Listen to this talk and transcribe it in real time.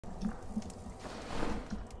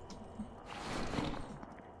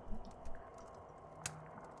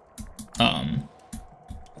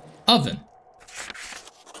oven.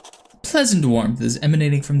 Pleasant warmth is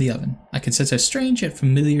emanating from the oven. I can sense a strange yet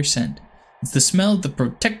familiar scent. It's the smell of the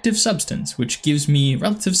protective substance, which gives me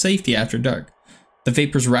relative safety after dark. The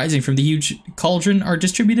vapors rising from the huge cauldron are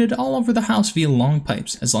distributed all over the house via long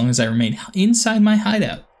pipes. As long as I remain inside my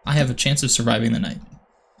hideout, I have a chance of surviving the night.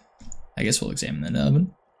 I guess we'll examine the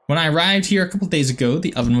oven. When I arrived here a couple days ago,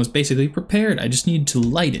 the oven was basically prepared. I just needed to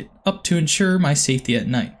light it up to ensure my safety at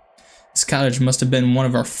night. This cottage must have been one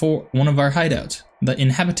of our hideouts. The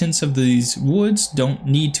inhabitants of these woods don't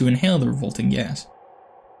need to inhale the revolting gas.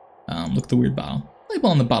 Look at the weird bottle. The label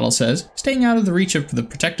on the bottle says, staying out of the reach of the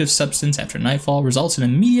protective substance after nightfall results in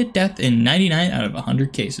immediate death in 99 out of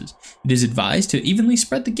 100 cases. It is advised to evenly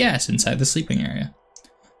spread the gas inside the sleeping area.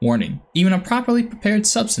 Warning, even a properly prepared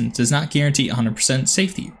substance does not guarantee 100%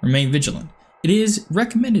 safety. Remain vigilant. It is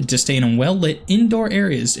recommended to stay in well-lit indoor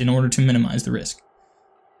areas in order to minimize the risk.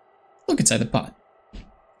 Look inside the pot.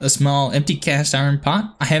 A small, empty cast iron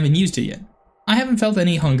pot. I haven't used it yet. I haven't felt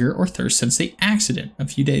any hunger or thirst since the accident a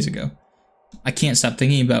few days ago. I can't stop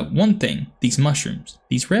thinking about one thing, these mushrooms.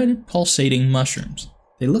 These red, pulsating mushrooms.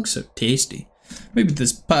 They look so tasty. Maybe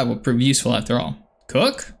this pot will prove useful after all.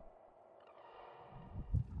 Cook?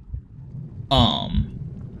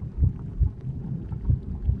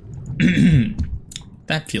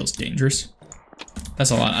 That feels dangerous.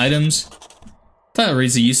 That's a lot of items. That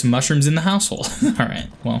reads the use of mushrooms in the household. Alright,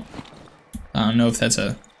 well. I don't know if that's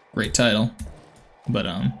a great title. But,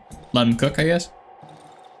 let him cook, I guess.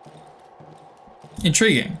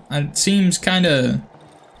 Intriguing. It seems kinda...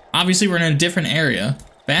 Obviously, we're in a different area.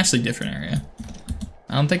 Vastly different area.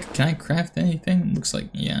 I don't think... Can I craft anything? It looks like...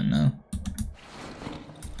 Yeah, no.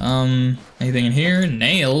 Anything in here?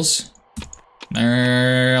 Nails.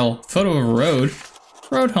 Nail. Photo of a road.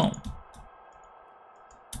 Road home.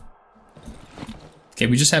 Okay,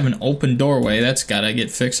 we just have an open doorway. That's gotta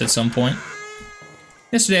get fixed at some point.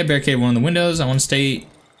 Yesterday I barricaded one of the windows. I want to stay...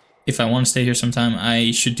 If I want to stay here sometime,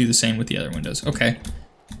 I should do the same with the other windows. Okay.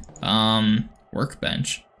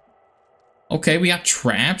 Workbench. Okay, we got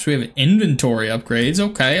traps. We have inventory upgrades.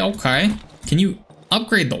 Okay, okay. Can you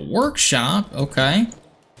upgrade the workshop? Okay.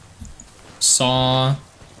 Saw.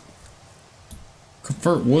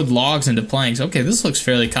 Convert wood logs into planks. Okay, this looks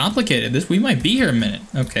fairly complicated. We might be here a minute.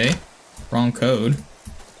 Okay. Wrong code.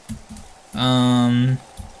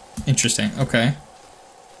 Interesting. Okay.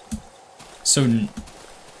 So,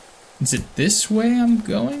 is it this way I'm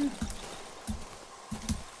going?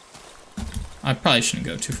 I probably shouldn't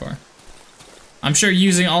go too far. I'm sure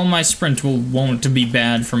using all my sprint won't be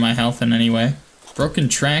bad for my health in any way. Broken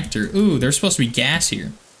tractor. Ooh, there's supposed to be gas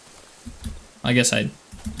here. I guess I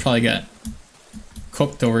probably got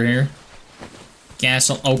cooked over here. Gas,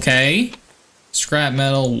 okay. Scrap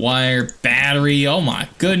metal, wire, battery. Oh my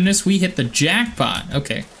goodness, we hit the jackpot.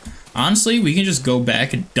 Okay. Honestly, we can just go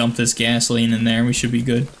back and dump this gasoline in there. We should be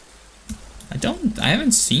good. I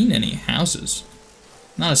haven't seen any houses.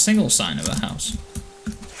 Not a single sign of a house.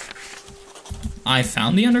 I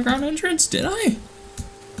found the underground entrance, did I?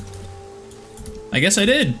 I guess I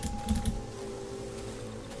did.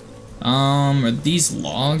 Are these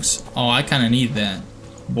logs? Oh, I kind of need that.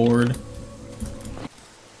 Board.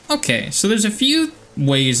 Okay, so there's a few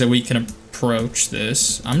ways that we can approach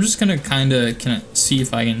this. I'm just gonna kind of see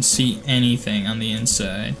if I can see anything on the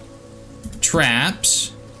inside.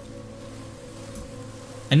 Traps.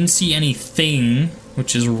 I didn't see anything,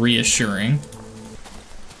 which is reassuring.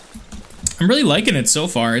 I'm really liking it so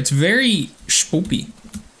far. It's very spoopy.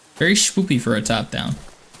 Very spoopy for a top-down.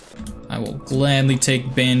 I will gladly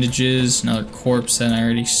take bandages. Another corpse that I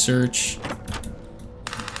already searched.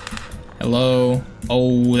 Hello.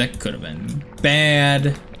 Oh, that could have been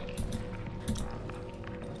bad.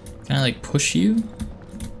 Can I, like, push you?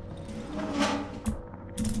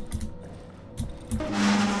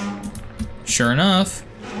 Sure enough.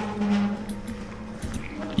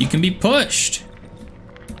 You can be pushed.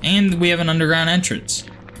 And we have an underground entrance.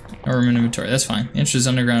 No room in inventory. That's fine. Entrance is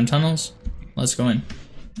underground tunnels. Let's go in.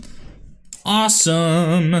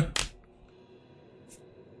 Awesome.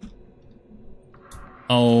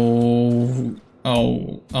 Oh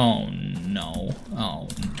no.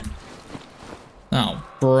 Oh,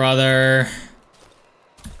 brother.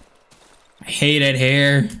 I hate it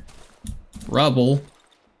here. Rubble.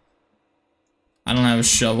 I don't have a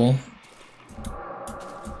shovel.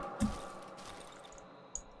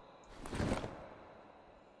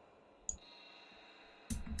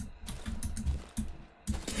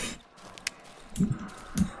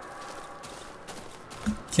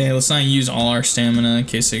 Okay, let's not use all our stamina in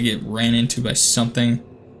case I get ran into by something.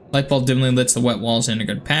 Light bulb dimly lit the wet walls in a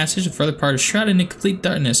good passage. The further part is shrouded in complete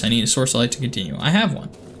darkness. I need a source of light to continue. I have one.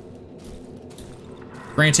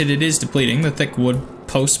 Granted, it is depleting. The thick wood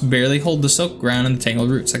posts barely hold the soaked ground and the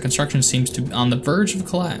tangled roots. The construction seems to be on the verge of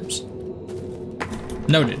collapse.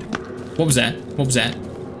 Noted. What was that? What was that?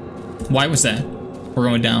 Why was that? We're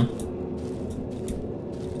going down.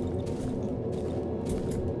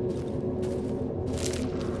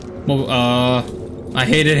 Well, I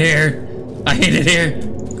hate it here. I hate it here.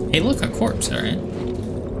 Hey, look, a corpse, alright.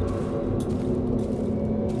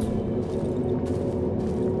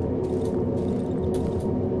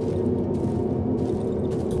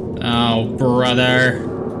 Oh, brother.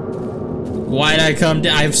 Why'd I come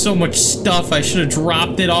down? I have so much stuff, I should have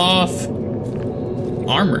dropped it off.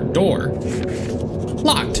 Armored door.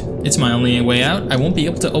 Locked. It's my only way out. I won't be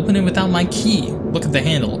able to open it without my key. Look at the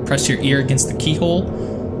handle. Press your ear against the keyhole.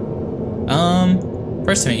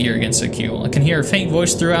 Press my ear against the keyhole. I can hear a faint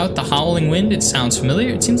voice throughout the howling wind. It sounds familiar.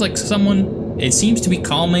 It seems like someone... It seems to be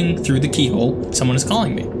calming through the keyhole. Someone is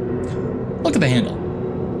calling me. Look at the handle.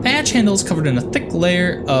 The hatch handle is covered in a thick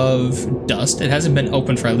layer of dust. It hasn't been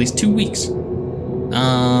opened for at least 2 weeks.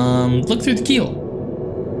 Look through the keyhole.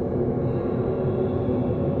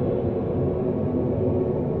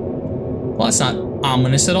 Well, that's not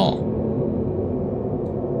ominous at all.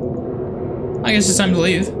 I guess it's time to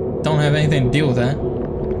leave. Don't have anything to deal with that.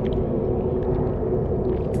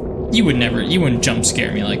 You wouldn't jump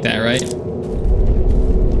scare me like that, right?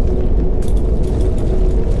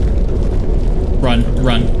 Run,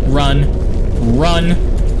 run, run, run.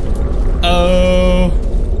 Oh,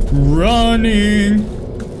 running.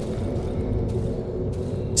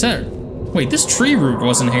 Is that, wait, this tree root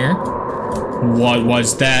wasn't here. What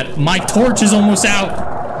was that? My torch is almost out.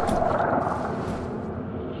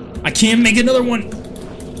 I can't make another one.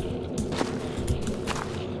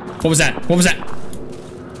 What was that? What was that?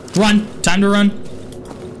 Run! Time to run!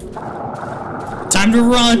 Time to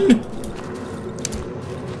run!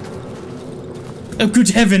 Oh, good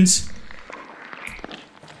heavens!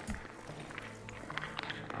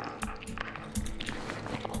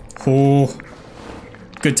 Oh,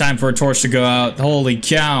 good time for a torch to go out. Holy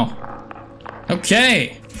cow!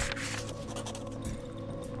 Okay.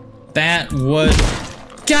 That was...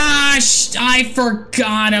 Gosh! I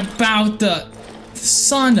forgot about the...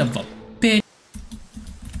 Son of a bitch.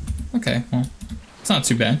 Okay, well, it's not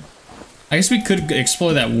too bad. I guess we could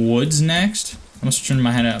explore that woods next. I must turn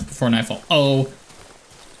my head up before nightfall. Oh.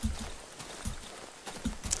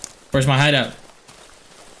 Where's my hideout?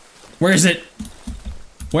 Where is it?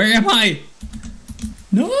 Where am I?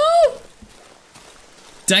 No!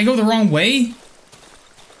 Did I go the wrong way?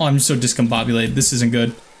 Oh, I'm so discombobulated. This isn't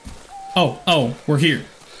good. Oh, we're here.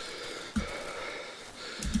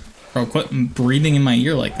 Bro, quit breathing in my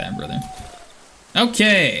ear like that, brother.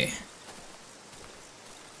 Okay.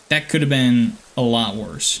 That could have been a lot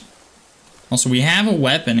worse. Also, we have a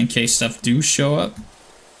weapon in case stuff do show up.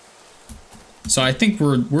 So I think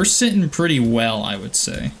we're sitting pretty well, I would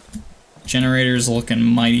say. Generator's looking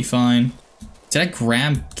mighty fine. Did I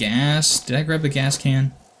grab gas? Did I grab the gas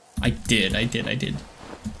can? I did.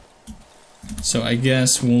 So I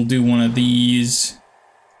guess we'll do one of these.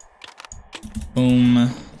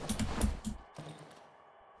 Boom.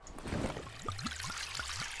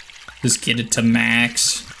 Just get it to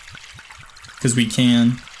max. Because we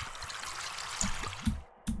can.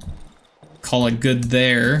 Call it good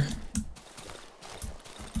there.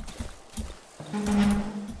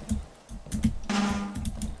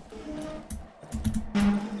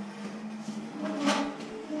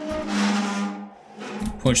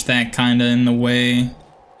 Push that kinda in the way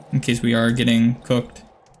in case we are getting cooked.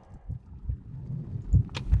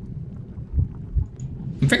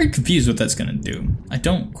 I'm very confused what that's gonna do. I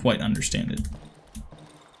don't quite understand it.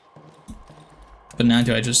 But now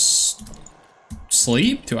do I just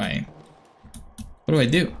sleep? What do I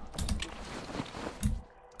do?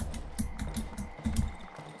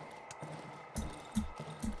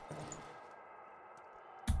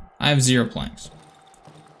 I have 0 planks.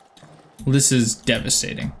 Well, this is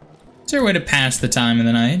devastating. Is there a way to pass the time of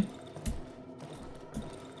the night?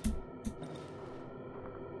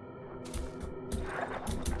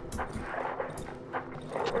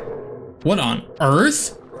 What on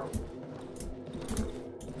earth?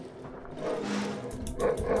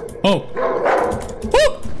 Oh.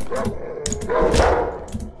 Woo!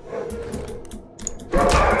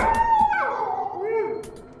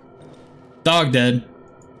 Dog dead.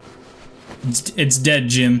 It's dead,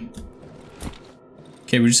 Jim.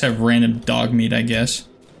 Okay, we just have random dog meat, I guess.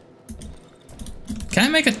 Can I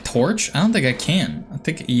make a torch? I don't think I can. I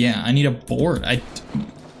think, yeah, I need a board.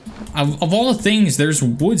 Of all the things, there's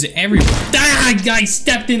woods everywhere. Ah, I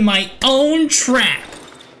stepped in my own trap.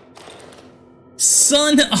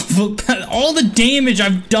 Son of a... All the damage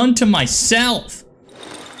I've done to myself.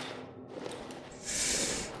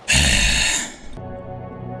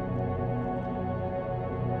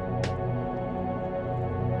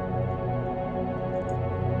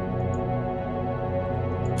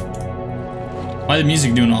 Why the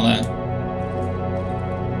music doing all that?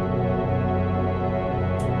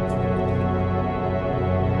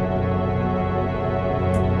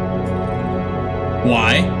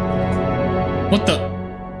 Why? What the?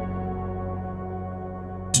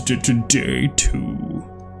 Day 2.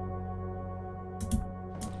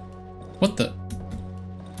 What the?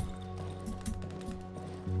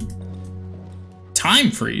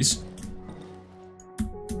 Time freeze?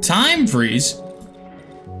 Time freeze?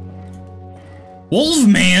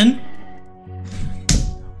 Wolfman?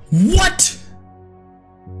 What?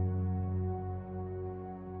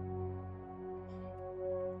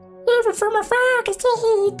 Even from afar, I can see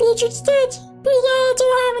he beat your stage. Be glad to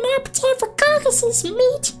have an appetite for carcasses,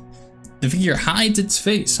 meat. The figure hides its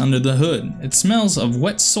face under the hood. It smells of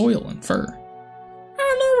wet soil and fur.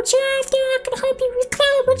 I know what you're after. I can help you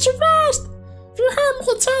reclaim what you've lost. If you help me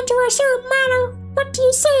attend to a certain matter, what do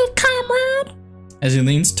you say, comrade? As he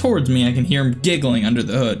leans towards me, I can hear him giggling under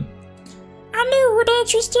the hood. I knew it would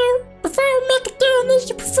interest you. Before I make a deal, I need you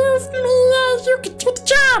to prove to me that you can do the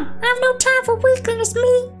job. I have no time for weaklings,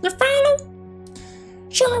 me. You follow?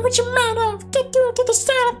 Show me what you're made of. Get through to the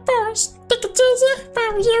side of forest. Think it's easy? If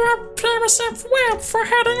I were you, I'd prepare myself well before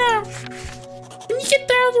heading out. When you get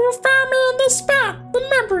there, you will find me in this spot.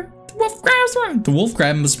 Remember, the wolf grabs one. The wolf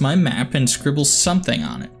grabs my map and scribbles something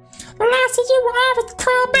on it. The last of you will have is to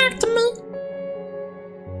call back to me.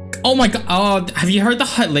 Oh my god, oh, have you heard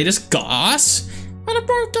the latest goss? When a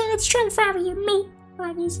boy gets trying to follow you, me.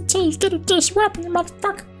 Right, easy until you get a dish weapon, you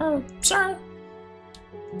motherfucker. Oh, sorry.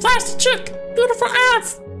 Plastic chick, beautiful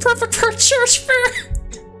elf, perfect for church fair.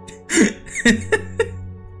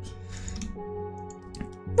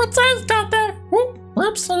 What's that you got there?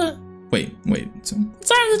 Whoops. Wait. So what's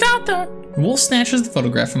that you got there? The wolf snatches the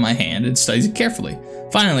photograph from my hand and studies it carefully.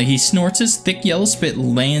 Finally, he snorts as thick yellow spit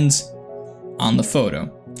lands on the photo.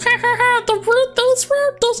 Ha ha ha, the weird face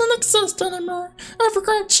road doesn't exist anymore.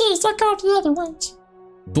 Overgrown cheese like all the other ones.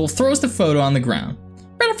 The wolf throws the photo on the ground.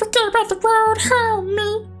 Better forget about the road home,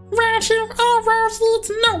 me. Around here, all roads lead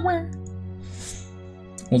to nowhere.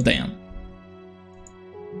 Well, damn.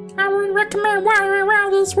 I wouldn't recommend wandering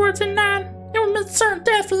around these woods at night. It would mean certain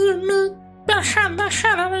death for you and me. Better hand the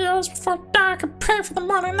hell out of yours before dark and pray for the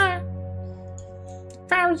morning light.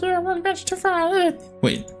 If I were you, I wouldn't venture too far in.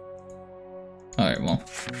 Wait. Alright, well.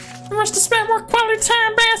 I wish to spend more quality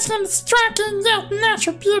time basking in the striking yet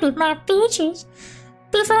natural beauty of my features.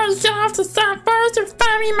 Before you get off the side forest, you'll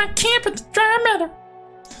find me in my camp at the dry meadow.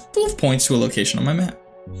 The wolf points to a location on my map.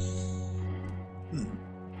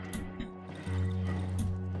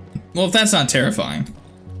 Well, if that's not terrifying,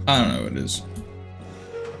 I don't know what it is.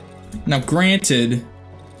 Now, granted,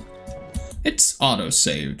 it's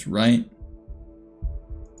auto-saved, right?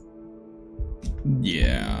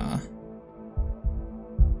 Yeah.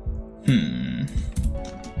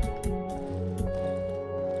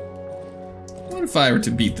 What if I were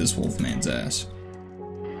to beat this Wolfman's ass?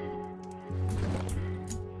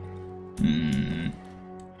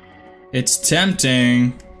 It's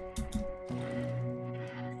tempting.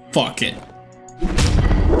 Fuck it.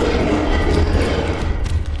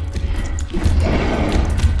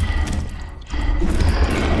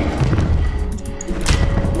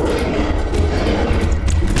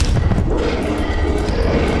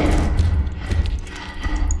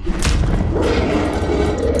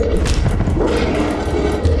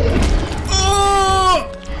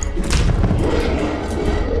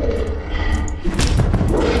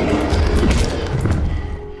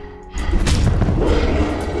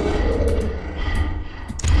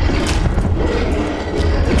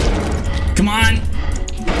 Come on!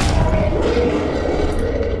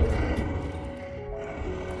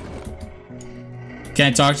 Can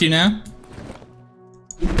I talk to you now?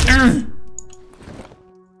 You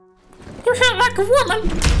hit like a woman!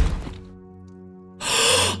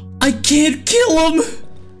 I can't kill him!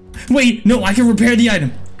 Wait, no, I can repair the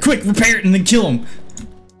item. Quick, repair it and then kill him.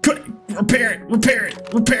 Quick, repair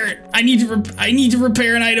it. I need to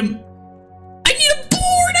repair an item. I need a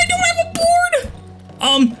board! I don't have a board!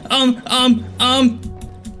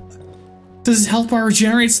 Does health bar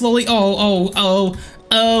regenerate slowly? Oh,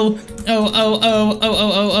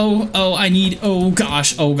 I need, oh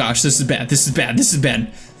gosh, this is bad.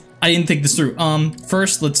 I didn't think this through.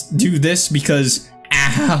 First, let's do this because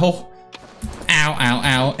Ow. Ow, ow,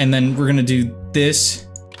 ow. And then we're gonna do this.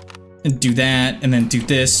 And do that. And then do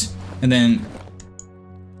this. And then...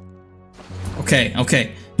 Okay,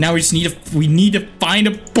 okay. Now we just need to find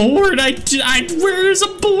a board. Where's a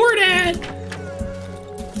board at?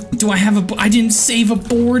 Do I have I didn't save a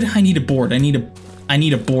board. I need a board. I need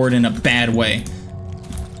a board in a bad way.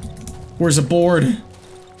 Where's a board?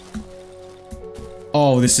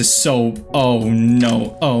 Oh, this is so, oh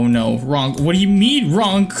no, wrong. What do you mean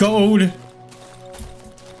wrong code?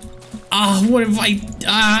 Ah, what if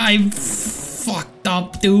I fucked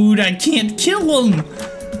up, dude. I can't kill him.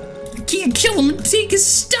 I can't kill him and take his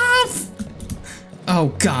stuff. Oh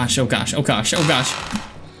gosh, oh gosh, oh gosh, oh gosh.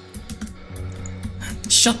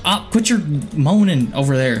 Shut up, quit your moaning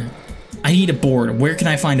over there. I need a board. Where can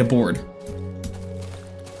I find a board?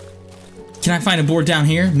 Can I find a board down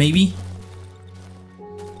here? Maybe?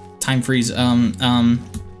 Time freeze. Hold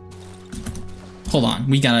on.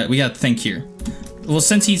 We gotta think here. Well,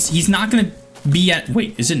 since he's not gonna be at.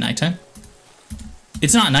 Wait, is it nighttime?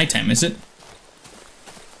 It's not nighttime, is it?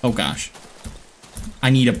 Oh gosh. I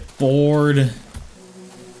need a board.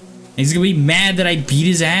 He's gonna be mad that I beat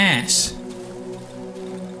his ass.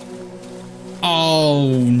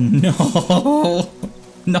 Oh no.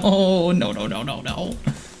 No.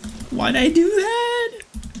 Why'd I do that?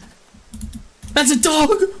 That's a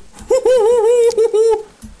dog.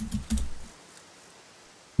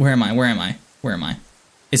 Where am I?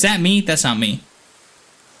 Is that me? That's not me.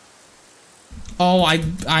 Oh,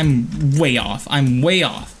 I'm way off.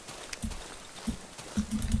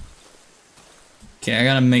 Okay, I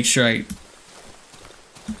gotta make sure I...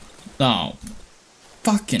 Oh.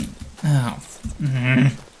 Fucking... Oh.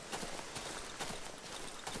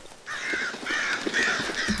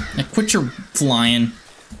 Now quit your flying.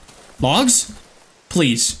 Logs?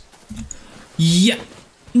 Please. Yeah.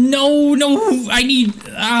 No, I need...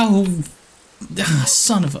 Oh.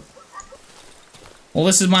 Son of a... Well,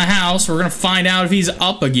 this is my house. We're gonna find out if he's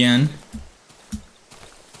up again.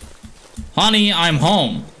 Honey, I'm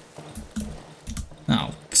home.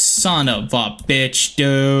 Oh, son of a bitch,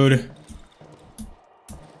 dude.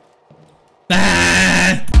 Ah!